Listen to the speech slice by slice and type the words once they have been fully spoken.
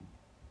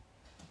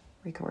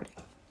recording.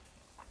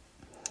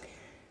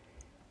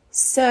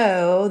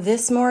 So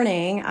this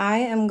morning I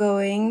am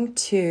going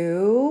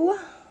to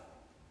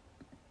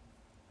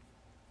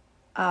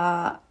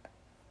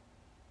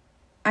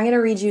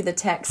read you the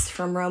text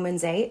from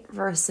Romans 8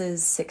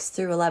 verses 6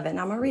 through 11.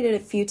 I'm going to read it a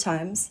few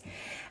times,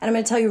 and I'm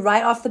going to tell you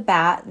right off the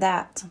bat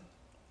that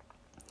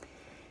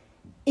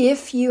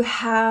if you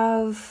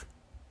have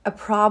a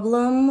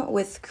problem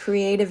with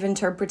creative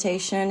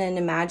interpretation and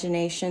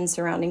imagination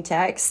surrounding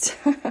text,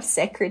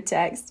 sacred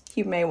text,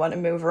 you may want to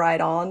move right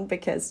on,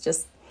 because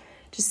just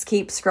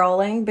keep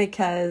scrolling,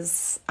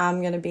 because I'm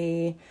going to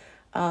be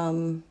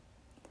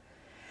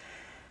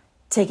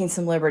taking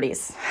some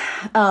liberties.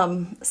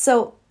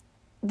 So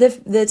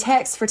the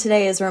text for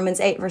today is Romans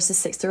 8 verses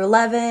 6 through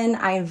 11.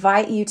 I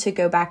invite you to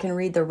go back and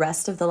read the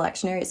rest of the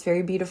lectionary. It's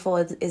very beautiful.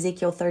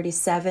 Ezekiel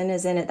 37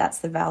 is in it. That's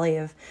the valley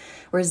of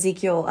where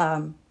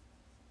Ezekiel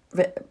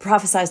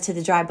prophesies to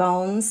the dry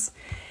bones,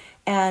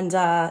 and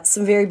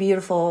some very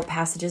beautiful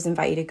passages. I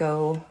invite you to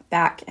go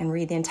back and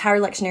read the entire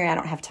lectionary. I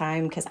don't have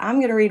time because I'm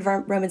going to read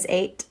Romans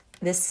 8,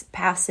 this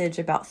passage,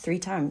 about 3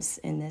 times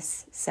in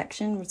this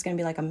section. It's going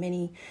to be like a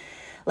mini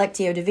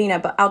Lectio Divina.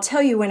 But I'll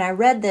tell you, when I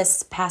read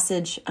this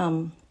passage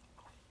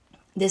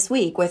this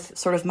week with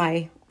sort of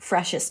my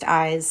freshest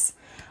eyes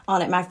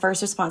on it, my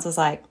first response was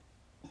like,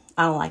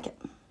 I don't like it.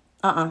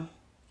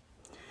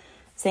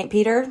 St.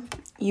 Peter,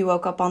 you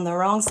woke up on the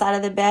wrong side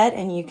of the bed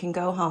and you can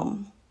go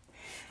home.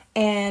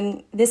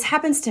 And this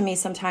happens to me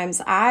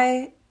sometimes.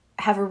 I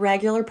have a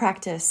regular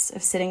practice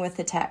of sitting with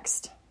the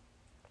text.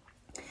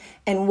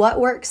 And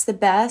what works the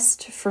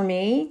best for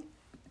me,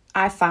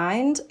 I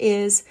find,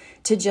 is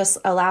to just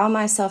allow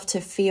myself to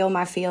feel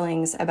my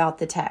feelings about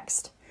the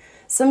text.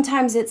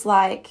 Sometimes it's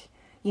like,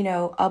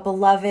 a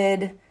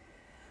beloved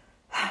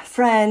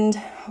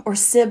friend or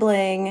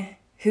sibling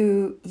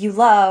who you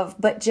love,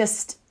 but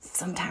just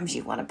sometimes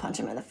you want to punch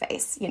them in the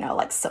face.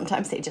 Like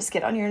sometimes they just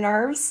get on your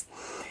nerves.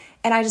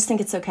 And I just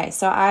think it's okay.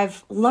 So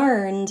I've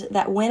learned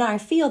that when I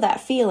feel that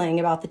feeling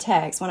about the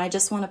text, when I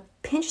just want to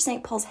pinch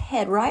St. Paul's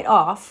head right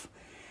off,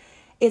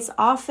 it's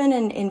often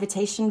an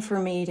invitation for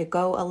me to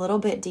go a little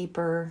bit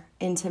deeper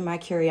into my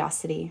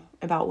curiosity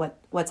about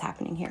what's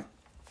happening here.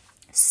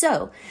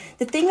 So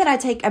the thing that I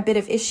take a bit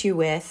of issue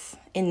with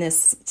in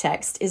this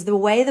text is the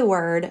way the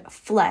word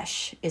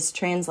flesh is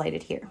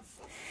translated here.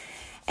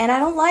 And I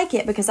don't like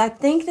it, because I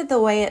think that the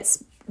way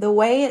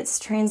it's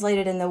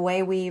translated and the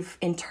way we've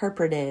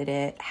interpreted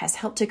it has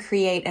helped to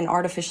create and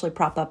artificially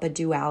prop up a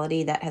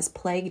duality that has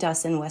plagued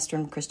us in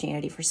Western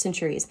Christianity for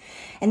centuries.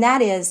 And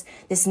that is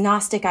this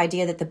Gnostic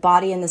idea that the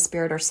body and the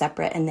spirit are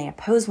separate and they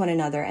oppose one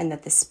another, and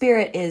that the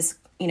spirit is,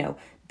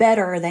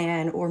 better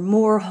than or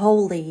more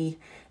holy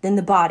than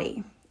the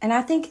body. And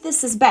I think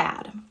this is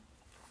bad,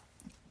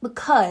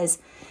 because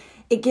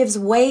it gives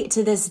weight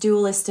to this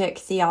dualistic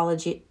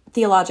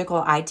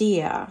theological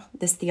idea,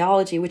 this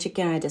theology, which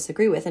again I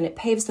disagree with, and it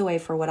paves the way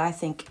for what I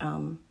think.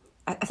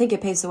 I think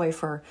it paves the way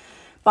for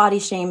body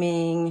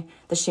shaming,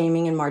 the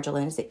shaming and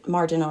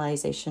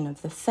marginalization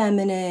of the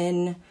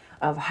feminine,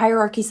 of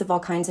hierarchies of all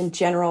kinds, and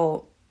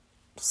general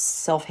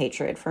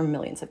self-hatred for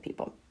millions of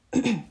people.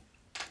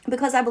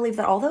 Because I believe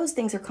that all those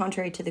things are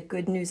contrary to the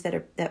good news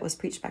that was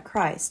preached by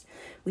Christ,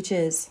 which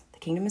is the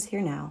kingdom is here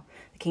now.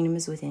 The kingdom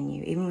is within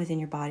you, even within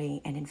your body.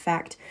 And in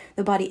fact,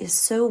 the body is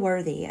so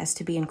worthy as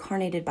to be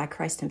incarnated by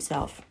Christ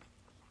himself.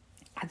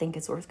 I think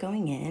it's worth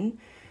going in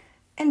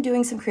and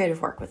doing some creative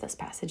work with this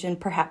passage,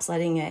 and perhaps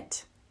letting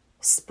it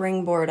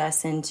springboard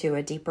us into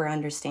a deeper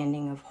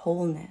understanding of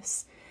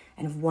wholeness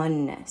and of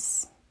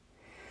oneness.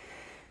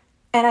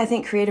 And I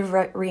think creative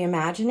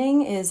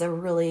reimagining is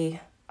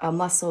a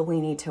muscle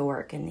we need to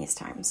work in these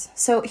times.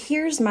 So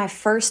here's my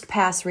first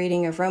pass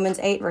reading of Romans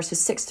 8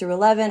 verses 6 through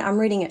 11. I'm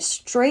reading it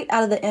straight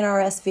out of the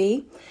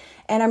NRSV,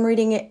 and I'm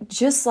reading it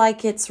just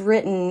like it's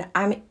written.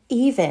 I'm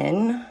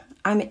even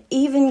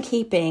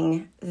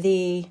keeping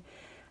the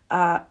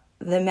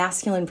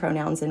masculine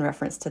pronouns in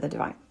reference to the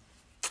divine.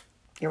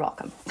 You're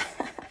welcome.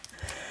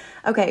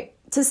 Okay,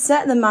 to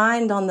set the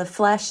mind on the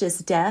flesh is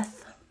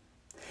death,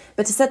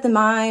 but to set the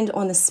mind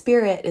on the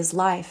spirit is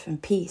life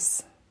and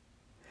peace.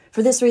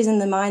 For this reason,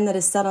 the mind that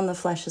is set on the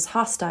flesh is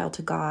hostile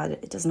to God.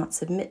 It does not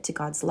submit to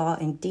God's law.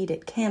 Indeed,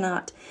 it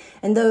cannot.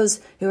 And those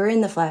who are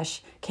in the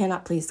flesh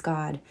cannot please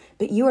God.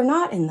 But you are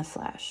not in the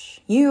flesh.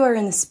 You are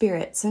in the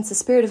Spirit, since the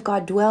Spirit of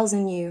God dwells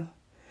in you.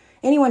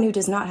 Anyone who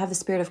does not have the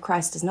Spirit of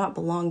Christ does not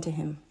belong to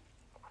him.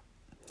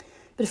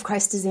 But if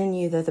Christ is in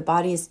you, though the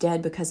body is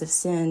dead because of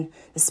sin,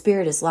 the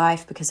Spirit is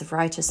life because of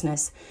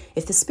righteousness.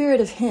 If the Spirit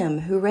of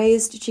him who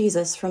raised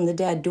Jesus from the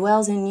dead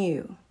dwells in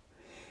you,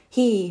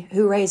 he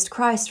who raised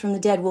Christ from the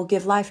dead will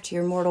give life to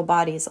your mortal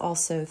bodies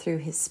also through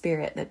his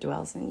Spirit that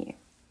dwells in you.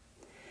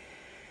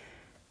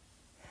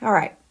 All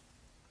right.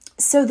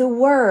 So the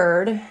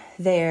word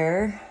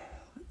there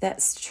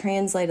that's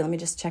translated, let me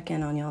just check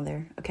in on y'all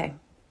there. Okay.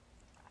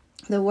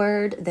 The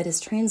word that is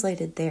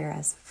translated there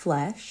as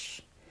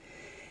flesh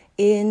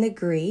in the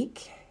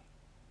Greek,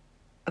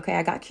 okay,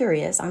 I got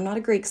curious. I'm not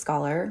a Greek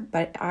scholar,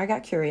 but I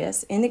got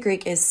curious. In the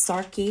Greek is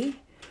sarki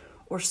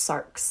or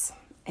sarx.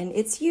 and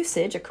its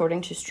usage,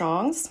 according to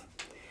Strong's,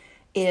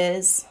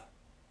 is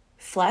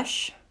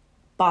flesh,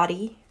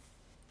 body,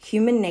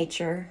 human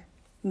nature,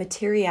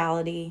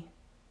 materiality,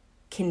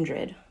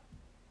 kindred.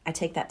 I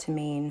take that to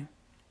mean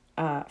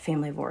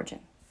family of origin.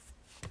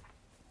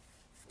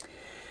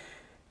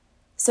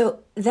 So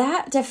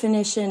that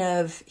definition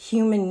of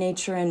human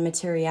nature and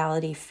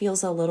materiality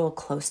feels a little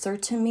closer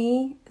to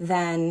me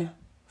than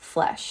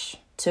flesh,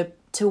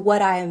 to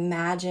what I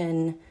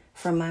imagine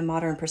from my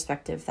modern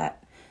perspective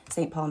that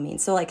St. Paul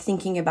means. So like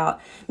thinking about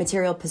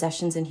material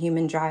possessions and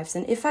human drives.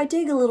 And if I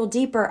dig a little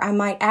deeper, I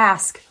might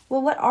ask,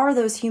 well, what are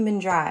those human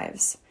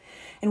drives?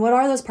 And what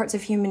are those parts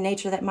of human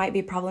nature that might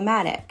be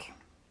problematic?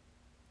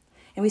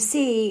 And we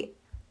see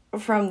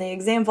from the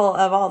example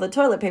of all the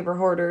toilet paper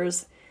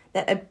hoarders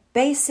that a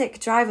basic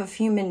drive of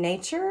human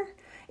nature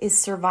is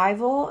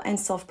survival and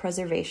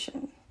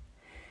self-preservation.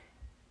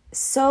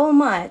 So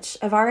much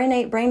of our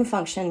innate brain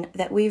function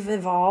that we've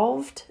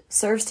evolved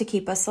serves to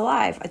keep us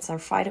alive. It's our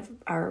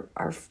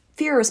our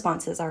fear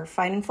responses, our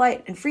fight and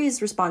flight and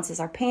freeze responses,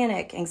 our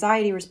panic,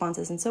 anxiety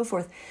responses, and so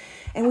forth.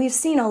 And we've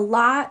seen a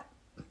lot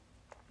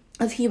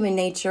of human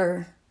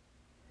nature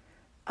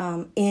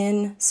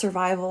in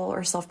survival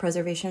or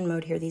self-preservation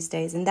mode here these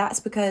days. And that's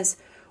because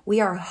we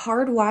are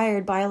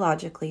hardwired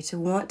biologically to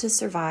want to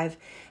survive.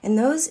 And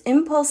those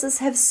impulses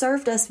have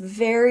served us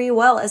very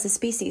well as a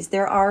species.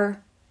 There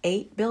are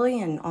 8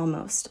 billion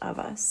almost of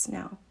us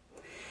now.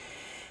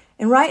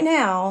 And right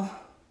now,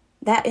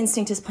 that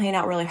instinct is playing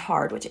out really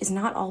hard, which is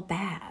not all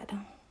bad.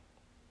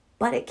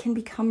 But it can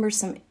be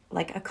cumbersome,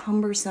 like a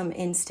cumbersome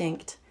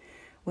instinct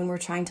when we're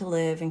trying to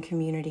live in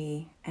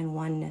community and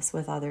oneness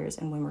with others,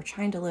 and when we're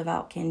trying to live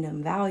out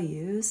kingdom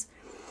values.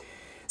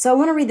 So I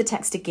want to read the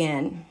text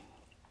again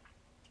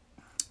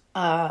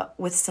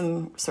with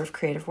some sort of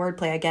creative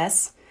wordplay, I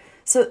guess.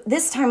 So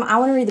this time I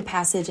want to read the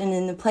passage, and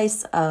in the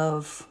place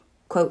of,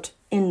 quote,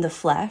 in the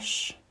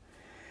flesh,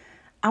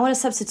 I want to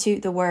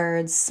substitute the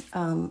words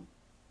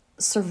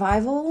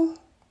survival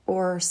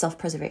or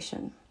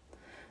self-preservation.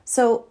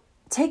 So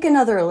take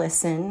another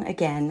listen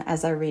again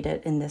as I read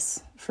it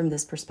from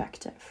this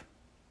perspective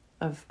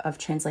of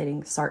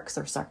translating sarx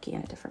or sarki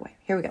in a different way.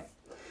 Here we go.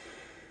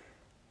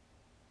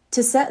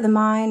 To set the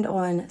mind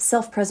on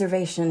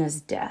self-preservation is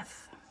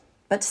death,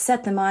 but to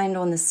set the mind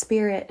on the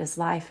spirit is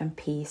life and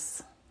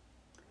peace.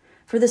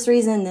 For this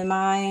reason, the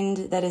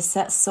mind that is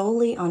set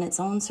solely on its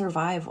own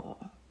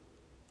survival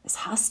is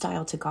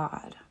hostile to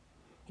God.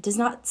 It does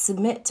not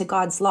submit to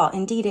God's law.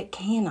 Indeed, it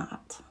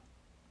cannot.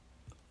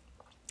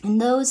 And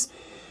those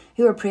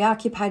who are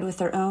preoccupied with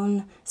their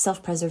own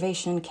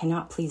self-preservation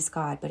cannot please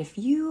God.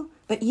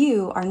 But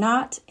you are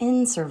not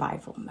in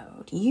survival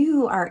mode.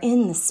 You are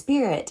in the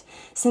Spirit,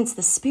 since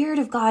the Spirit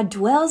of God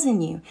dwells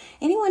in you.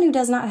 Anyone who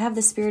does not have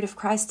the Spirit of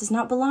Christ does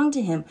not belong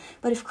to him.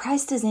 But if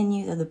Christ is in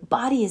you, though the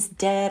body is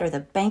dead or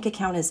the bank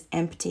account is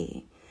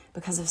empty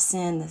because of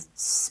sin, the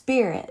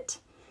Spirit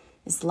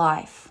is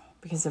life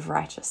because of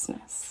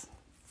righteousness.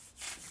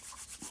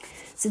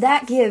 So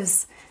that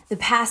gives the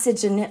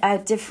passage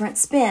a different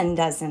spin,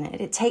 doesn't it?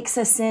 It takes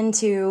us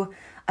into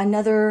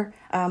another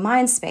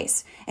mind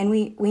space. And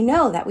we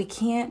know that we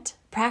can't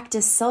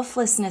practice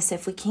selflessness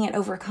if we can't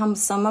overcome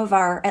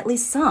at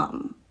least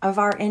some of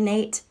our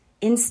innate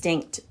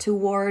instinct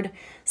toward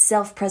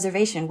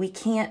self-preservation. We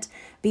can't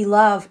be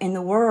love in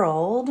the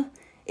world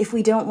if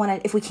we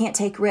can't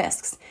take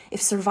risks,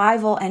 if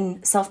survival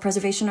and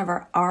self-preservation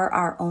are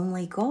our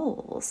only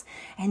goals.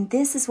 And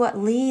this is what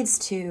leads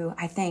to,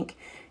 I think,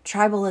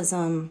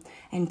 tribalism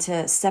and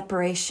to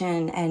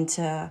separation and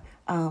to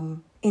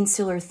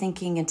insular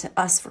thinking and to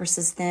us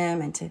versus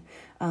them and to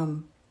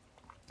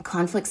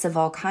conflicts of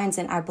all kinds.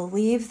 And I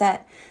believe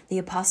that the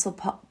Apostle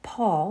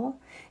Paul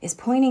is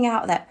pointing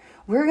out that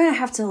we're going to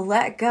have to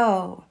let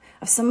go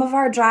of some of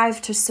our drive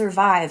to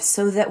survive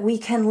so that we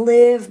can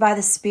live by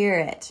the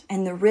Spirit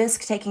and the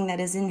risk taking that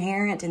is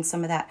inherent in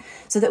some of that,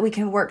 so that we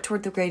can work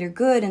toward the greater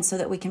good and so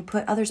that we can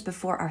put others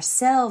before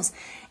ourselves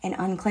and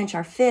unclench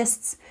our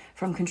fists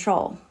from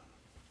control,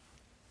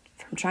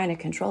 from trying to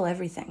control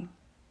everything.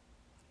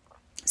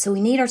 So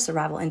we need our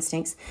survival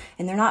instincts,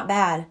 and they're not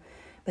bad,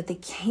 but they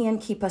can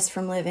keep us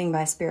from living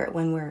by Spirit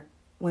when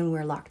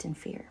we're locked in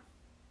fear.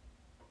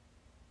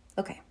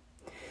 Okay,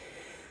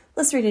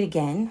 let's read it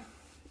again.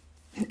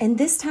 And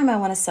this time I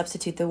want to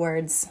substitute the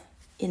words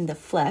in the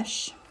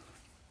flesh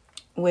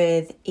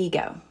with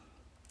ego.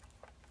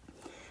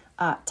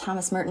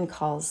 Thomas Merton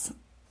calls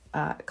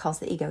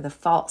the ego the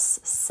false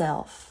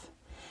self.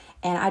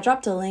 And I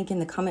dropped a link in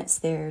the comments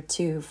there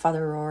to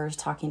Father Rohr's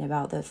talking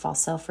about the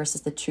false self versus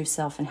the true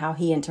self and how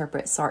he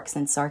interprets sarx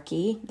and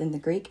sarki in the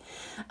Greek.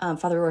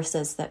 Father Rohr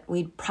says that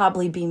we'd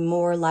probably be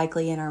more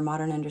likely in our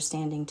modern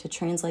understanding to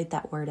translate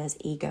that word as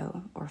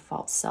ego or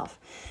false self.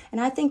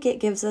 And I think it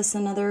gives us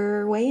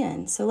another way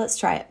in. So let's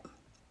try it.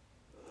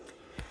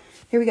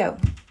 Here we go.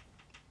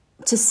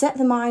 To set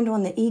the mind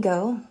on the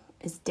ego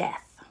is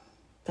death,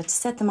 but to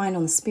set the mind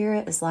on the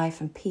Spirit is life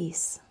and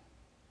peace.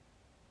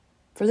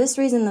 For this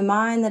reason, the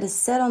mind that is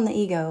set on the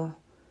ego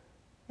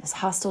is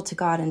hostile to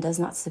God and does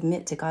not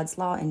submit to God's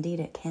law. Indeed,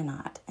 it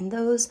cannot. And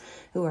those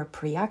who are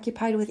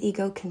preoccupied with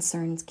ego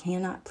concerns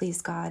cannot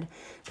please God.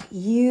 But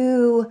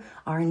you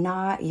are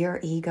not your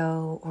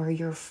ego or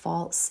your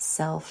false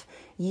self.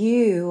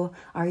 You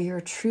are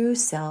your true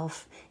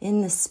self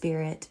in the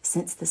Spirit,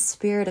 since the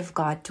Spirit of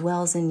God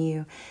dwells in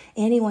you.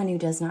 Anyone who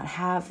does not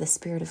have the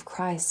Spirit of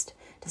Christ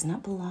does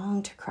not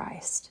belong to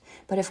Christ.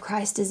 But if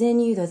Christ is in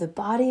you, though the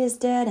body is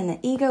dead and the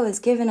ego has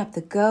given up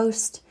the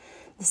ghost,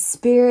 the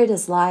Spirit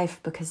is life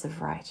because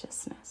of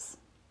righteousness.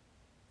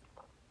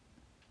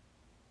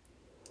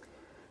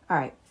 All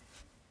right.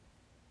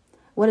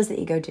 What does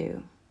the ego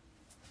do?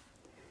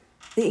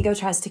 The ego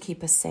tries to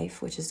keep us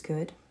safe, which is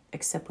good,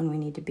 except when we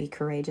need to be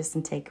courageous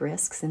and take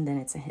risks, and then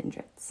it's a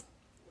hindrance.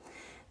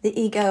 The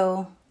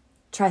ego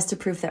tries to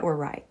prove that we're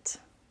right.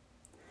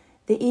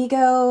 The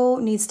ego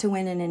needs to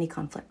win in any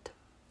conflict.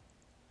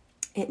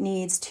 It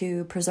needs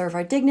to preserve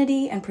our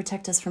dignity and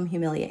protect us from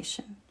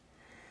humiliation.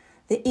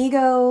 The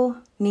ego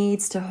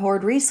needs to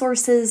hoard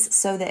resources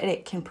so that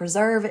it can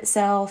preserve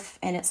itself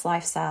and its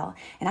lifestyle.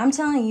 And I'm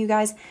telling you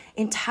guys,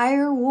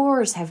 entire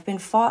wars have been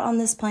fought on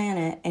this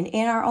planet and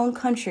in our own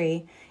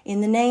country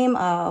in the name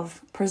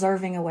of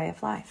preserving a way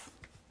of life.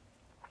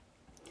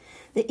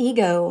 The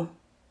ego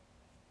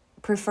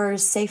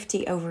prefers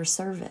safety over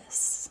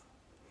service,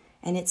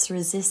 and it's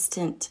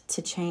resistant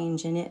to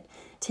change, and it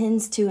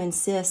tends to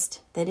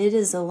insist that it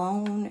is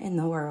alone in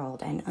the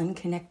world and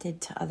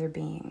unconnected to other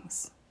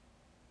beings.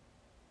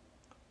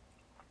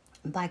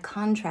 By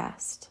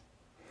contrast,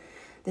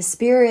 the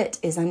Spirit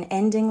is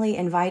unendingly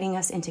inviting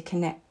us into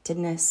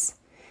connectedness,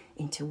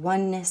 into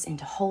oneness,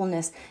 into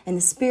wholeness, and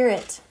the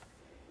Spirit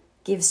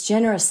gives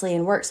generously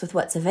and works with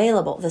what's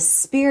available. The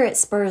Spirit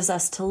spurs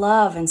us to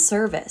love and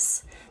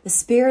service. The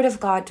Spirit of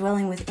God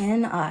dwelling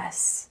within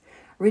us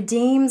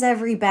redeems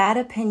every bad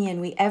opinion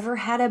we ever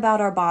had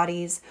about our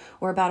bodies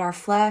or about our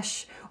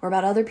flesh or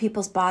about other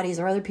people's bodies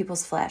or other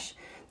people's flesh.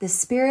 The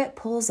Spirit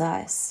pulls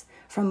us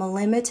from a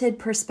limited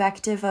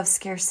perspective of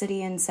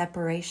scarcity and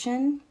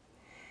separation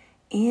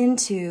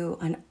into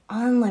an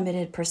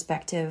unlimited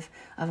perspective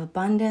of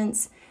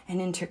abundance and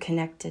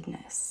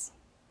interconnectedness.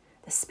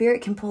 The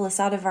Spirit can pull us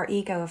out of our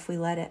ego if we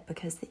let it,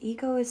 because the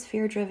ego is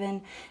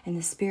fear-driven and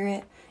the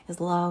Spirit is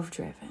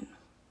love-driven.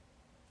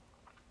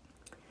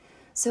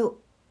 So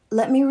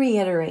let me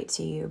reiterate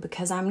to you,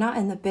 because I'm not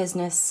in the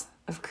business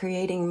of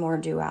creating more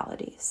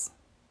dualities.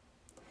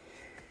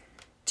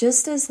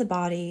 Just as the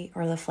body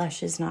or the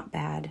flesh is not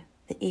bad,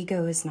 the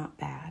ego is not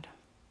bad.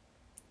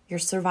 Your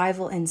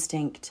survival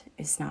instinct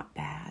is not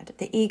bad.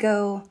 The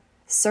ego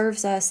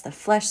serves us, the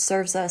flesh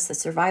serves us, the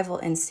survival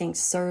instinct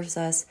serves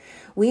us.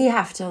 We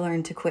have to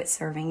learn to quit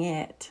serving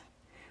it,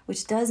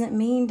 which doesn't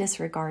mean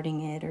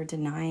disregarding it or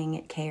denying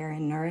it care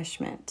and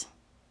nourishment.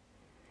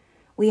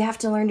 We have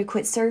to learn to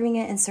quit serving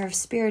it and serve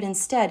Spirit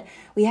instead.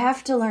 We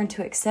have to learn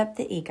to accept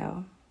the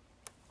ego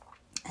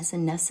as a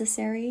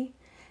necessary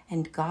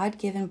and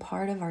God-given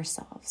part of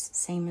ourselves,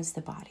 same as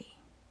the body.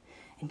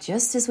 And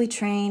just as we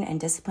train and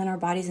discipline our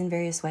bodies in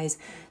various ways,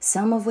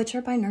 some of which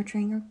are by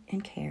nurturing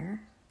and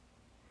care,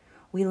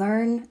 we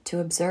learn to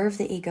observe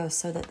the ego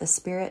so that the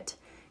Spirit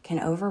can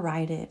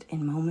override it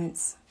in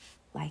moments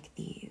like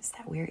these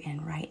that we're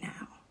in right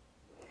now.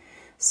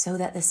 So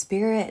that the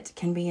Spirit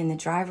can be in the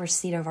driver's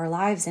seat of our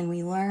lives, and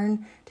we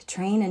learn to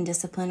train and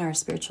discipline our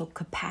spiritual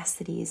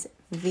capacities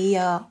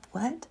via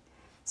what?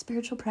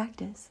 Spiritual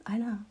practice. I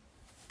know.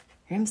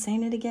 Here I'm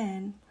saying it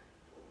again.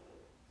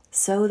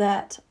 So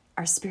that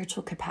our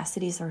spiritual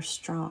capacities are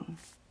strong.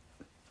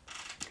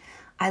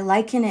 I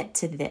liken it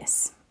to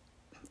this,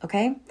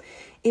 okay?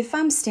 If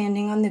I'm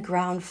standing on the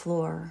ground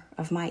floor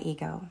of my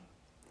ego,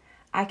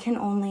 I can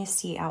only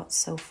see out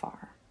so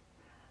far.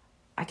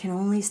 I can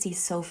only see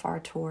so far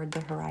toward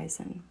the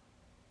horizon.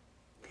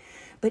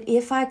 But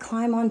if I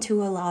climb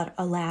onto a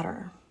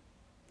ladder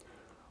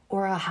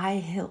or a high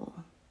hill,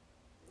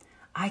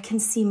 I can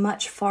see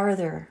much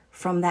farther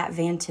from that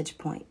vantage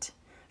point,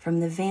 from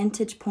the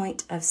vantage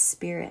point of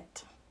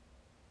Spirit.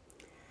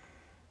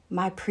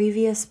 My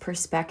previous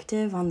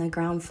perspective on the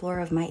ground floor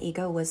of my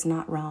ego was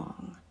not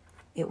wrong.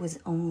 It was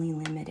only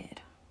limited.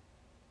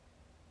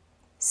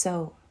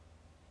 So,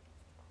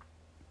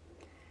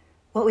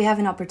 what we have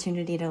an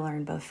opportunity to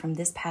learn both from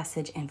this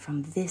passage and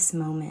from this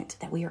moment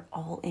that we are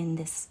all in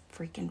this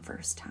freaking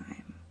first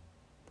time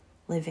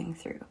living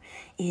through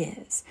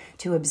is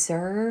to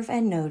observe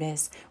and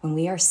notice when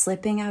we are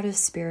slipping out of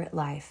Spirit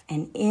life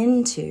and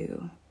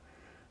into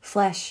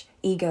flesh,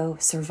 ego,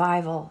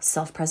 survival,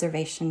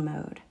 self-preservation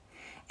mode.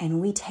 And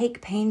we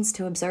take pains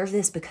to observe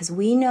this because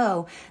we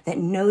know that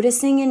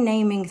noticing and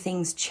naming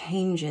things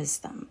changes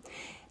them.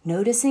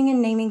 Noticing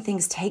and naming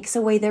things takes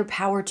away their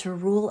power to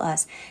rule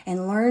us.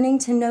 And learning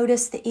to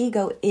notice the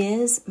ego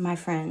is, my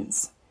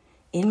friends,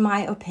 in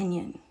my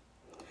opinion,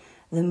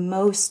 the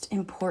most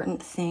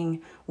important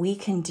thing we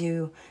can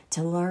do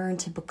to learn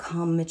to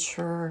become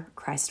mature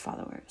Christ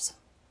followers.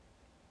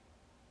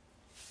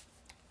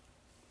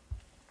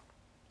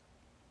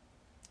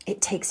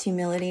 It takes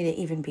humility to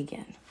even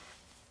begin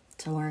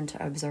to learn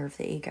to observe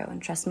the ego.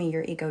 And trust me,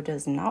 your ego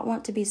does not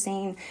want to be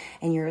seen,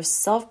 and your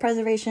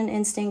self-preservation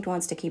instinct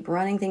wants to keep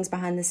running things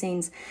behind the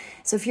scenes.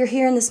 So if you're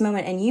here in this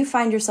moment and you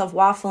find yourself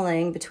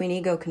waffling between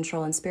ego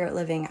control and spirit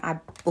living, I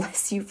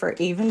bless you for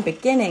even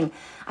beginning.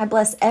 I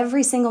bless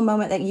every single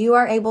moment that you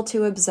are able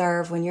to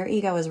observe when your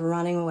ego is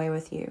running away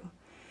with you.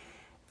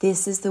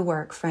 This is the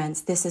work,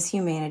 friends. This is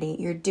humanity.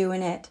 You're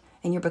doing it.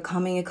 And you're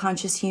becoming a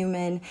conscious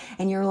human,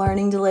 and you're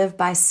learning to live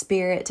by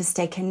spirit, to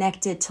stay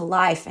connected to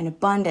life and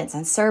abundance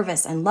and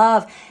service and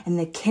love and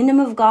the kingdom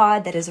of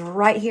God that is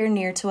right here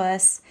near to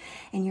us.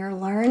 And you're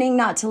learning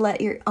not to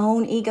let your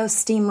own ego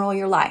steamroll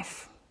your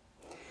life.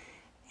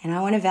 And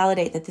I want to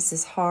validate that this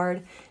is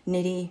hard,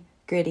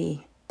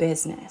 nitty-gritty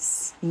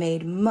business,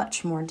 made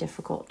much more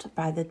difficult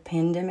by the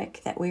pandemic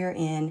that we are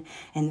in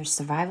and the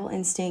survival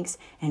instincts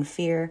and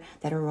fear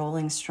that are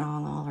rolling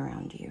strong all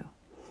around you.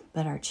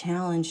 But our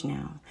challenge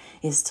now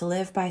is to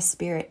live by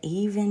spirit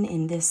even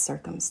in this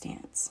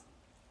circumstance.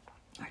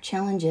 Our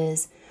challenge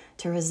is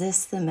to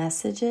resist the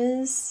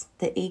messages,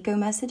 the ego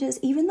messages,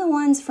 even the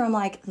ones from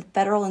like the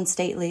federal and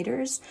state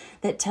leaders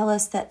that tell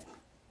us that,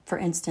 for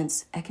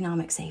instance,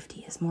 economic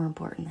safety is more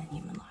important than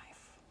human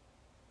life.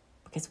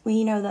 Because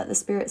we know that the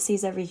spirit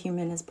sees every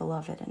human as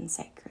beloved and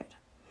sacred.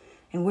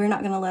 And we're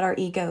not going to let our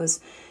egos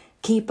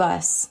keep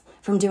us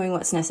from doing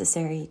what's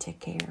necessary to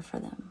care for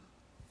them.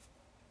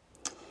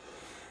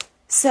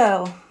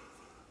 So,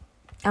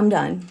 I'm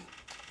done.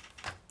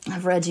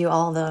 I've read you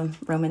all the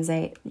Romans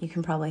 8. You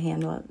can probably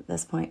handle it at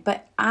this point.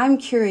 But I'm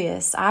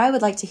curious. I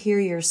would like to hear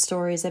your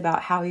stories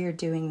about how you're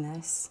doing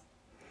this.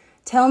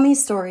 Tell me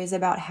stories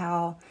about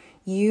how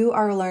you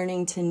are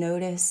learning to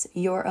notice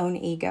your own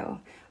ego.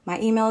 My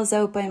email is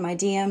open. My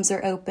DMs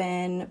are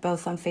open,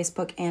 both on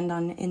Facebook and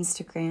on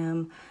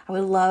Instagram. I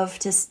would love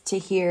to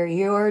hear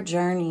your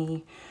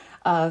journey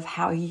of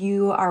how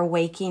you are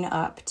waking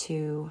up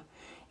to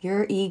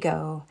your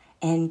ego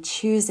and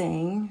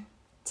choosing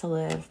to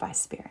live by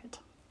spirit.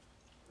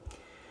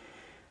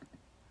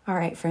 All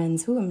right,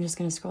 friends. I'm just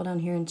going to scroll down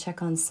here and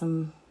check on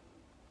some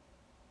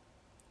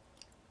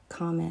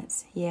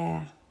comments.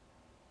 Yeah.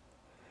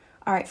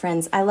 All right,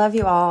 friends. I love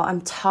you all. I'm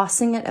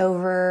tossing it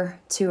over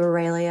to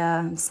Aurelia.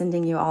 I'm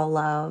sending you all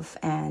love.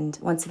 And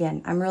once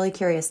again, I'm really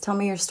curious. Tell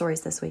me your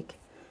stories this week.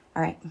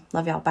 All right.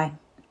 Love y'all. Bye.